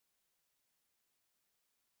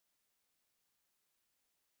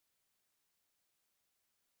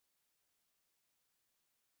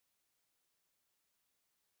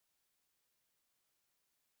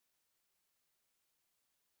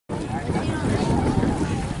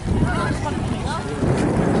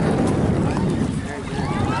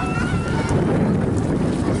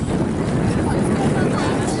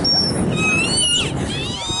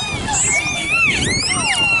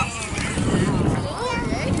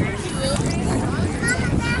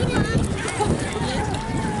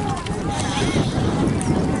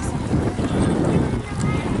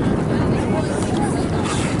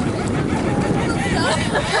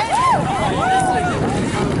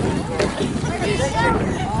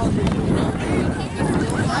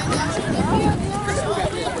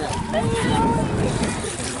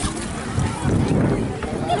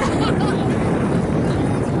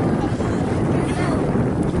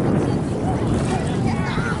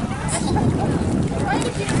Well,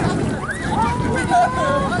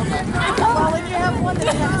 when you have one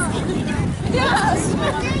that has yes.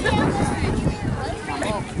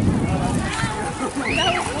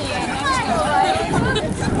 That was me.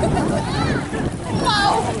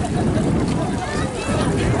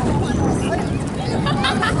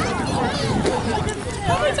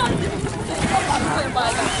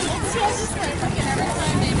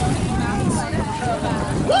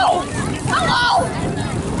 Whoa! Hello!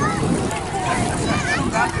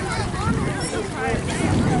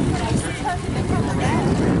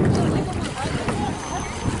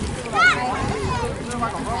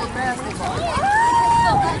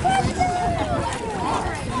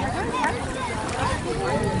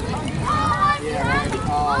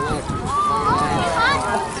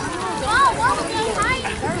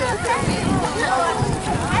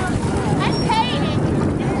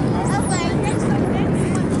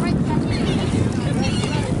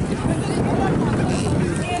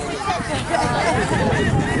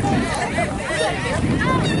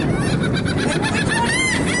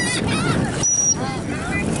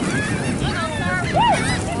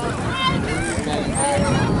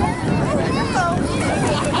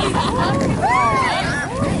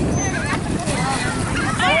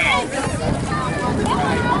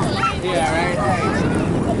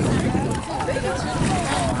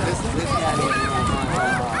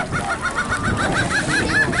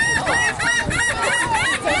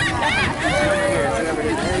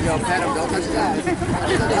 Pet him, don't touch his eyes.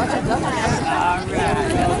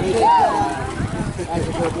 That's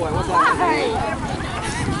a good boy. What's that?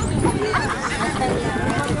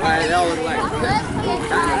 Alright, they all look like.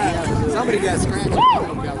 Somebody got scratched.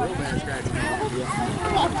 Somebody got real bad scratches.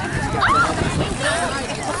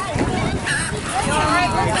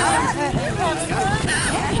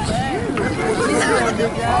 Oh,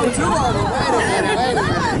 two of them. Wait a minute.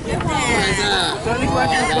 Any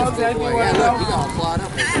questions, folks? Anything you want to know? You got all clawed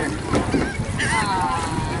up right there.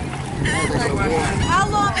 How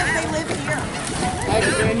long have they lived here?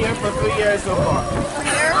 I've been here for 3 years so far. 3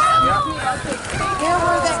 years? Yeah.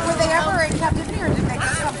 Were they ever in captivity or did they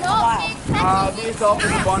just come for a while? These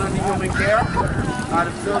dolphins are born under human care.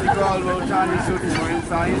 The facility called Rotani Institute of Marine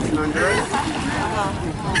Science in Honduras.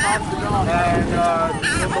 And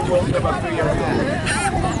they were working about 3 years old.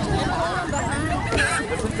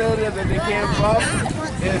 The facility that they came from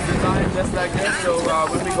is designed just like this. So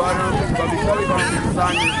when we got them, but before we got them, we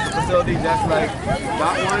designed the facility just like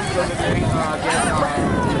that one, so that they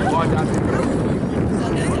get more adapted.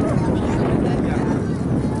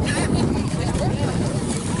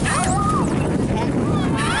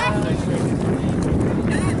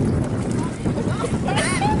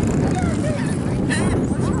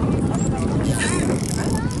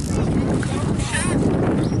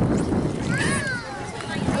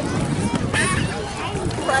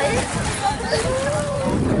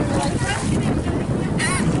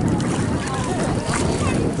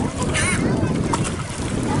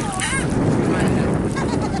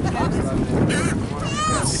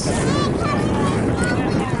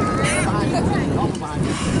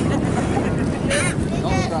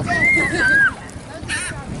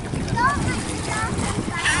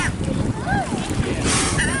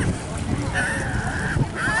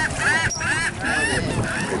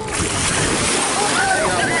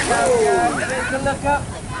 Look up.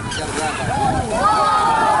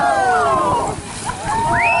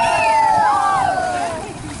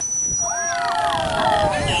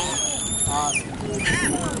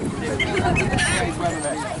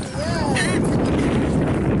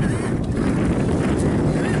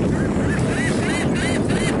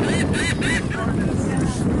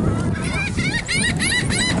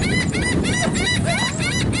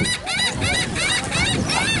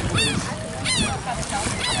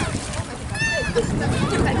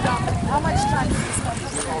 How much time does this one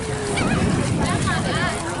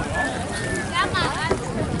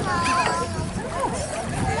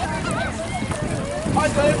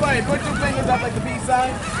Alright, so everybody, put your fingers up like the peace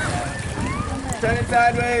sign. Turn it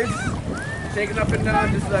sideways. Shake it up and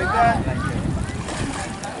down just like that.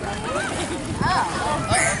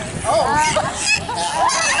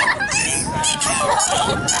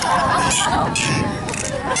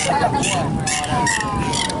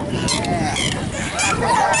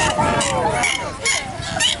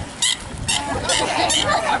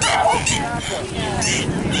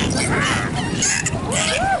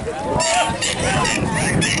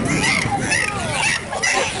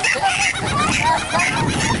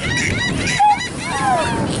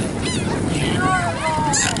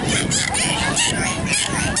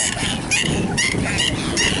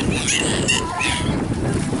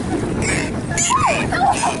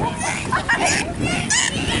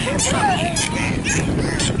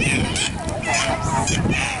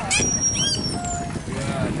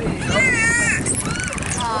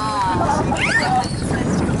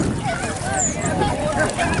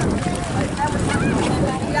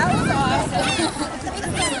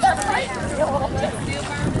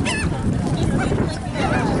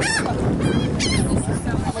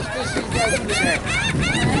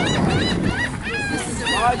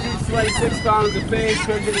 6 pounds of fish,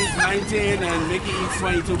 Pigeon eats 19, and Mickey eats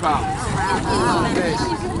 22 pounds. Fish.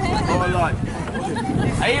 Oh, a lot.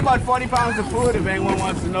 I eat about 40 pounds of food if anyone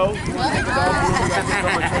wants to know. You want to take it out, you got to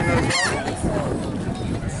become a trainer as well.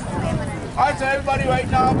 Alright, so everybody right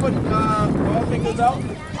now put all fingers out.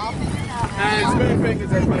 And spirit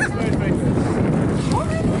fingers, everybody, spirit fingers.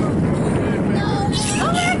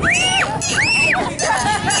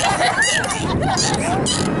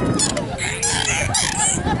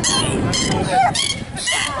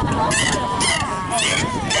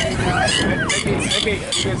 Mickey,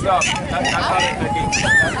 you can stop. That's not it, Mickey.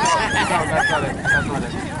 That's not it.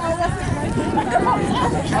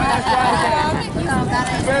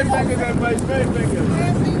 Spirit fingers, everybody, spirit fingers.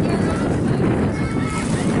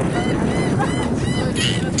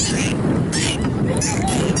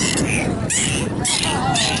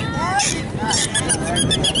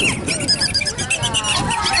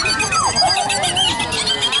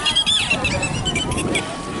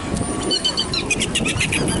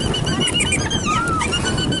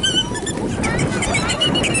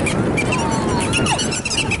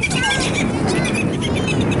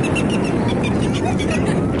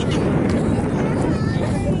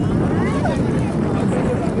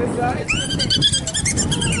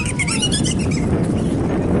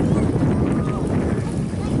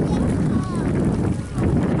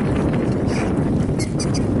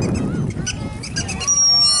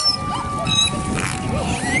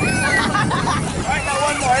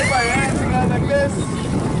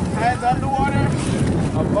 Hands underwater,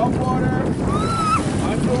 above water,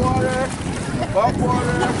 underwater, above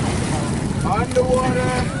water,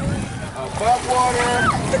 underwater, above water,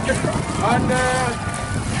 under,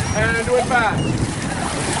 and do it fast.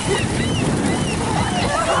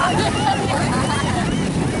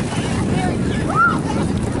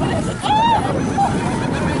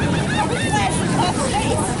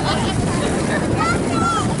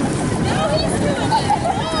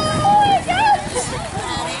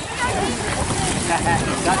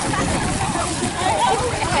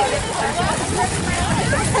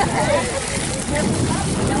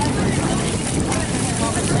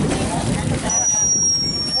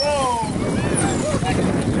 Whoa!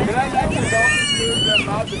 Can I let the dolphins use their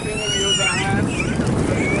mouth the same way we use our hands?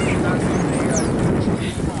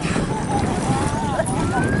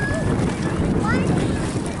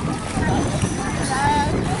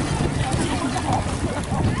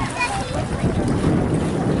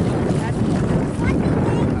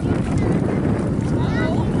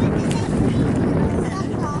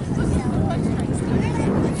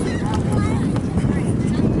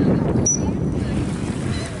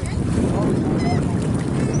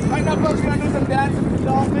 Right now, folks, we're going to do some dancing with the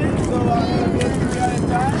dolphins, so I'm going to do it for you at a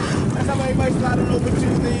time. Let's have everybody sliding over to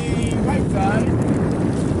the right side.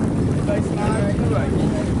 Everybody slide to the right.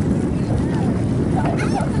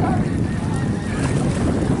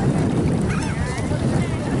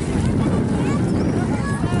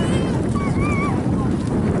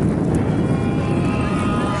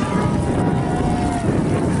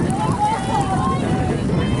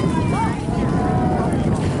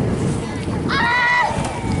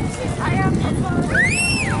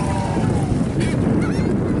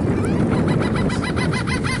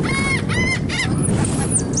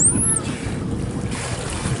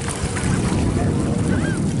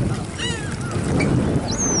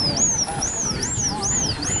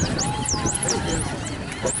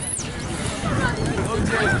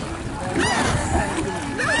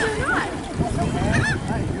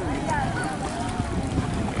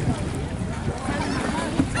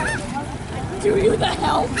 Do you the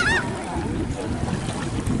help?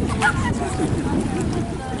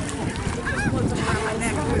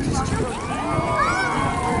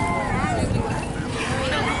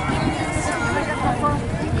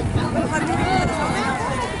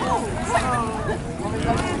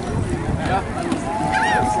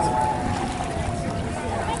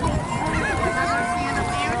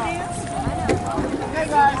 Okay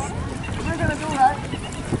guys, what we're gonna do, right?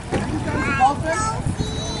 These guys are dolphins.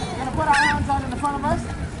 We're gonna put our hands out in the front of us.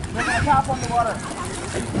 We're gonna tap on the water.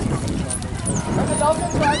 When the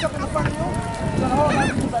dolphins rise up in the front of you, you're gonna hold on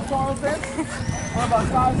to the pectoral fins for about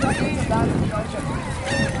 5 seconds and down in the ocean.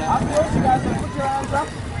 Afterwards, you guys gonna put your hands up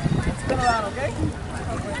and spin around, okay?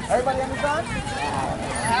 Everybody understand?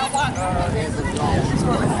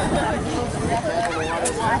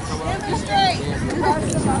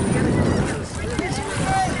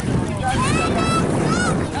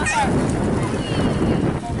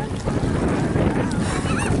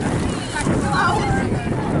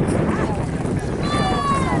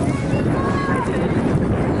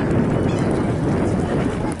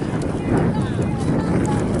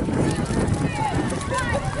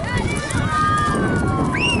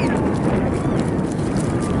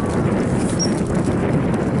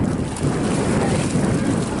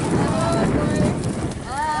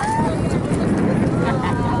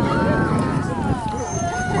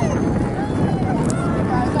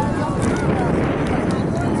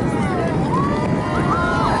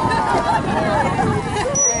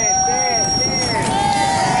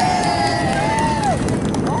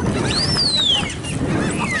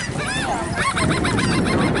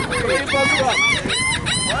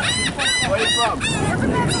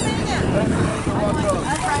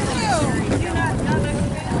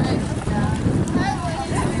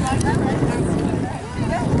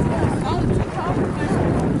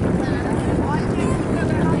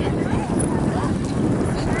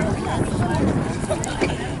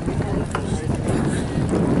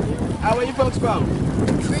 from?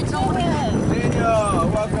 Virginia.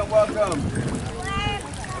 Welcome, welcome.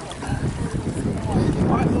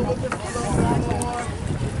 All right, move up just a little more.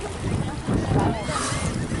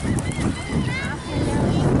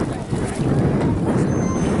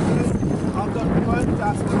 Up the front,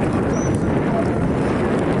 that's what I'm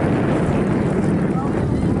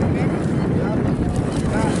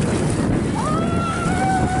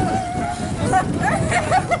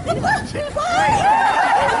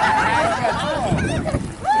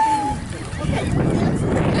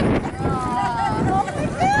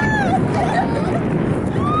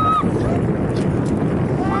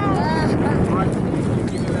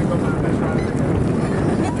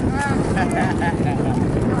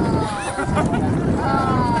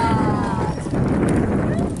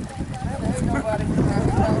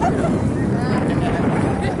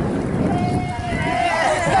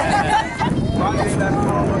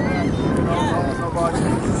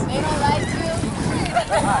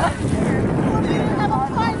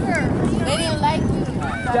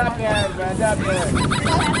Stop there, man. Stop there.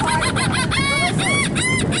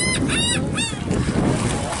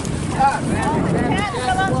 Stop, man.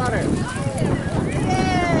 That's water.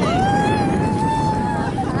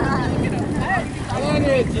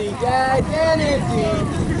 Energy, guys. Energy.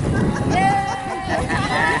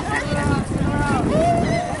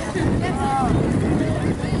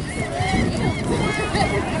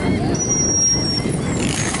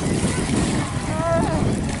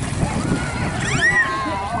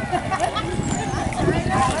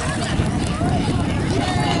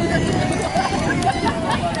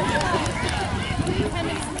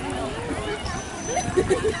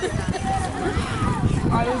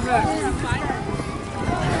 How is that?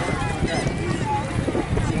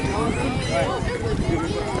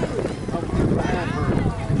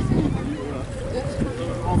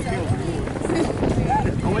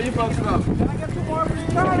 Where you folks from? Can I get some more for you?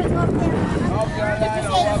 North Carolina,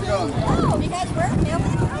 welcome. You guys work?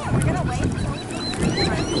 We're gonna wait.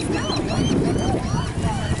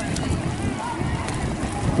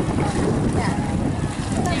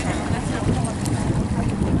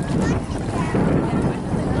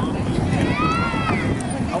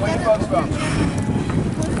 Where you folks from?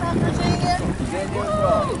 Who's from Virginia? Virginia as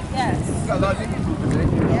well. Yes. You got a lot of different food today.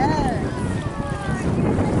 Yes.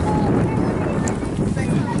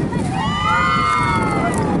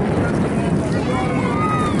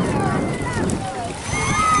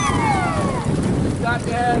 Stop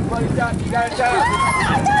your hands, buddy. Stop. You got a job.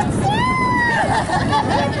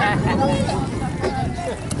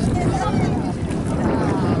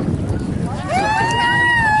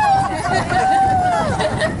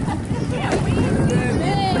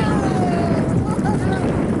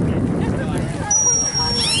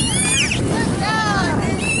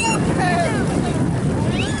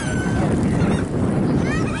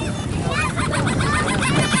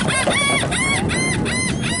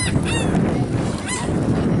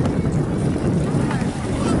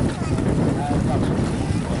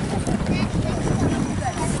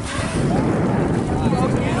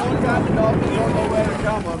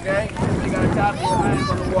 Okay? You gotta tap your hands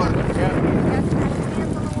on the water. Yeah?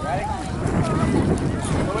 Ready?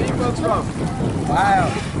 So where you folks from? Ohio.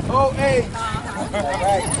 O-H.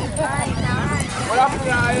 Right. What happened to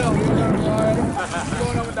the IO? You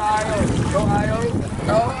going over the IO? No IO?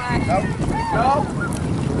 No? No?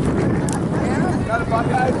 Got a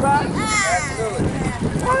Buckeyes back? Absolutely.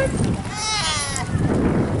 What?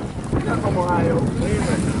 You're not from Ohio.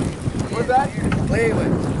 Cleveland. What's that?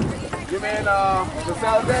 Cleveland. You mean the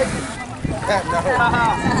Celtics? No.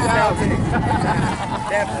 Celtics.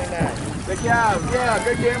 Definitely not. The Cavs. Yeah,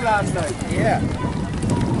 good game last night. Yeah.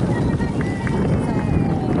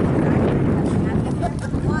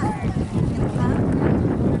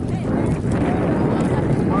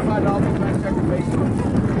 One of my Dolphins fans check the Facebook.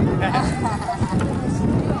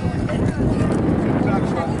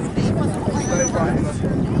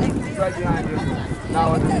 He's right behind you.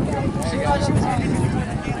 Now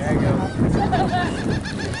there you go.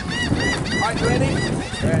 Alright, you ready?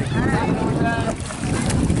 Ready.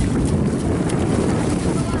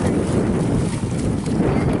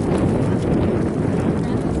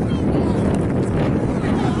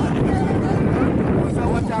 So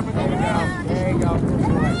what's happening now? There you go.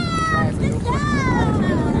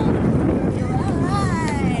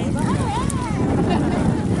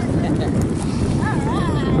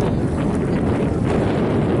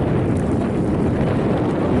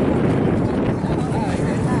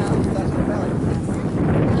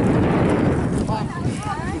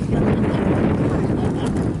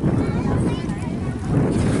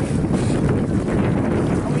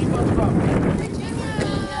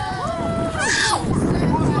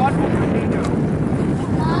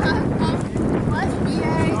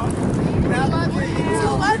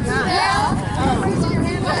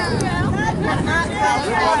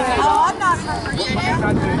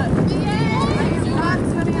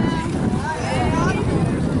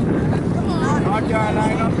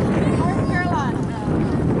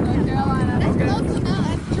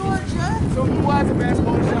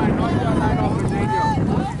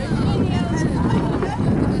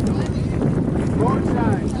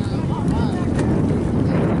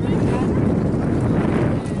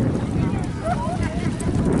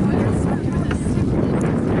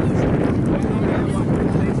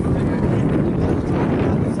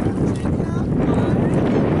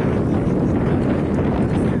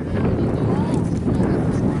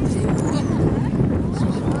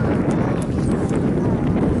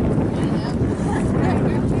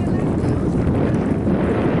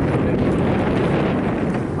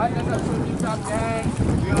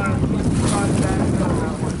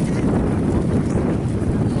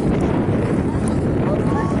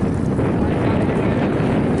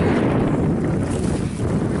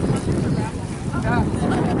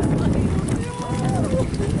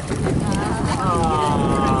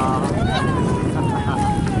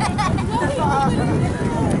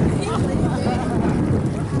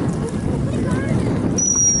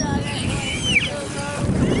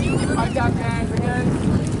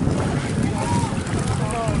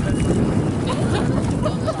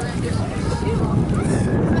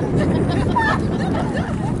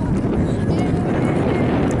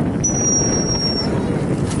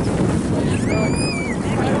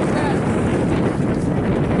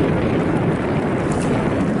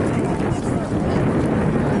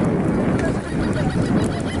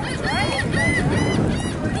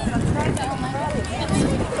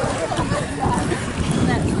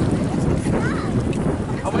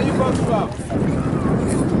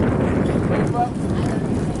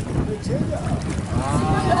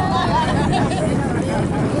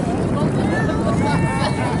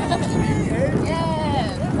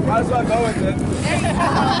 I'll go with it.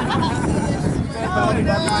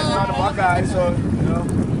 Buckeyes not the Buckeyes, so, you know.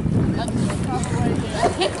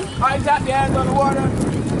 Alright, tap your hands on the water.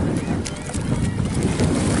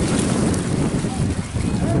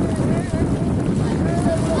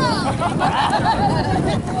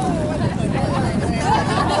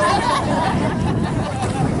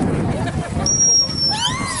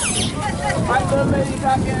 Alright, little lady,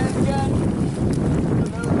 tap your hands again.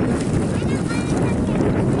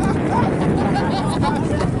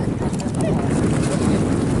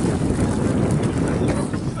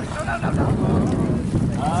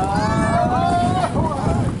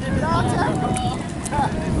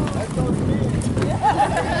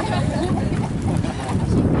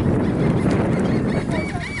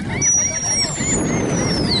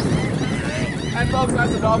 And folks,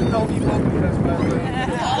 that's the Dolphins. Don't keep up with us, by the way.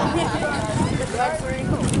 Black three.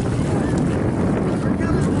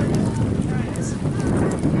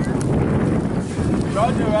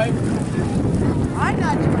 Georgia, right? I'm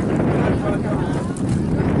not Georgia. North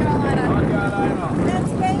Carolina. North Carolina.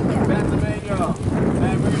 Pennsylvania. Pennsylvania.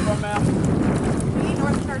 And where you from, ma'am? Me,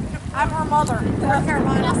 North Carolina. I'm her mother. North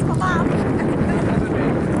Carolina. That's my mom.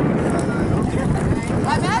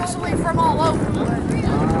 I'm actually from all over, but I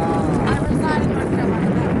reside in North Carolina.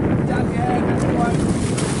 Tap your hand, everyone.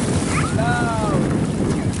 Now.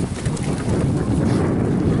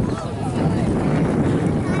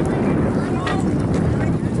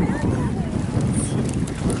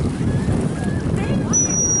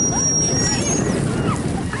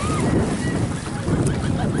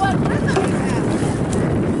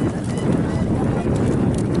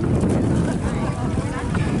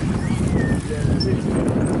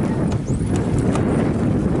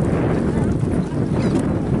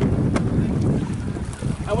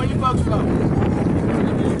 And where you folks from?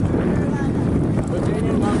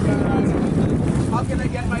 Virginia, North Carolina. How can I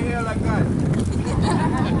get my hair like that?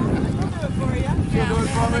 I'll do it for you. You'll do it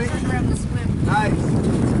for me? Nice.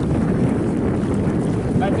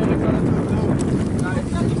 Right there, the color too. Nice.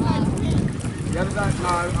 The other side? No,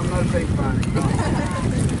 I'm not a fake fan. No.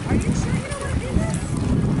 Are you sure you don't want to do this?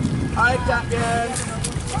 Alright, champion.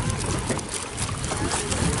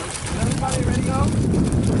 Everybody ready to go?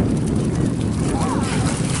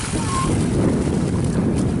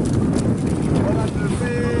 Hold on to the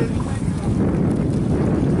fin.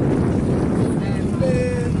 And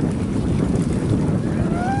fin.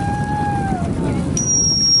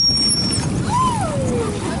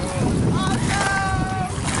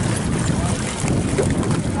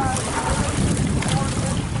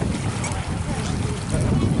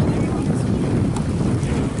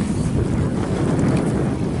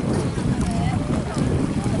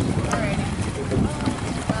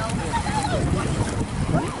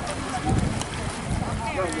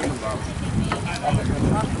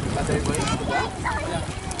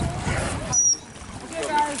 Okay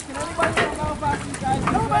guys, can anybody know how fast these guys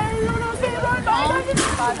go? Nobody, you don't see it right now.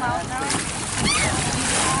 5 miles an hour.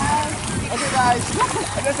 Okay guys,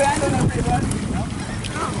 I guess I ain't gonna everybody.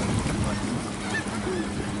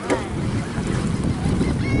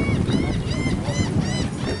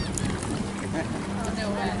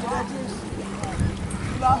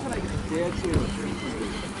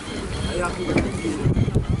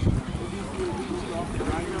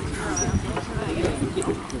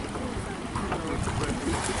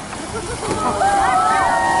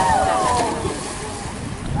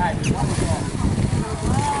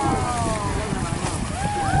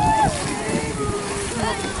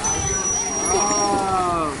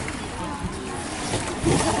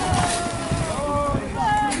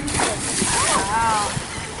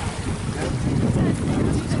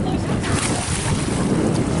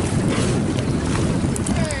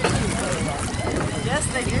 Yes,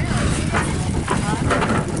 they do.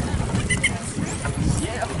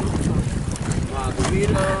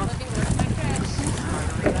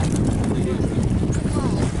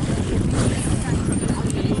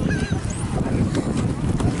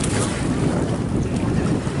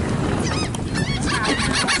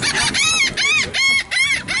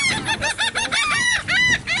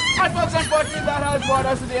 Alright folks, unfortunately that has brought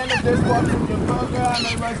us to the end of this walk through the program.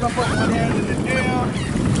 Everybody's gonna put one hand in the air.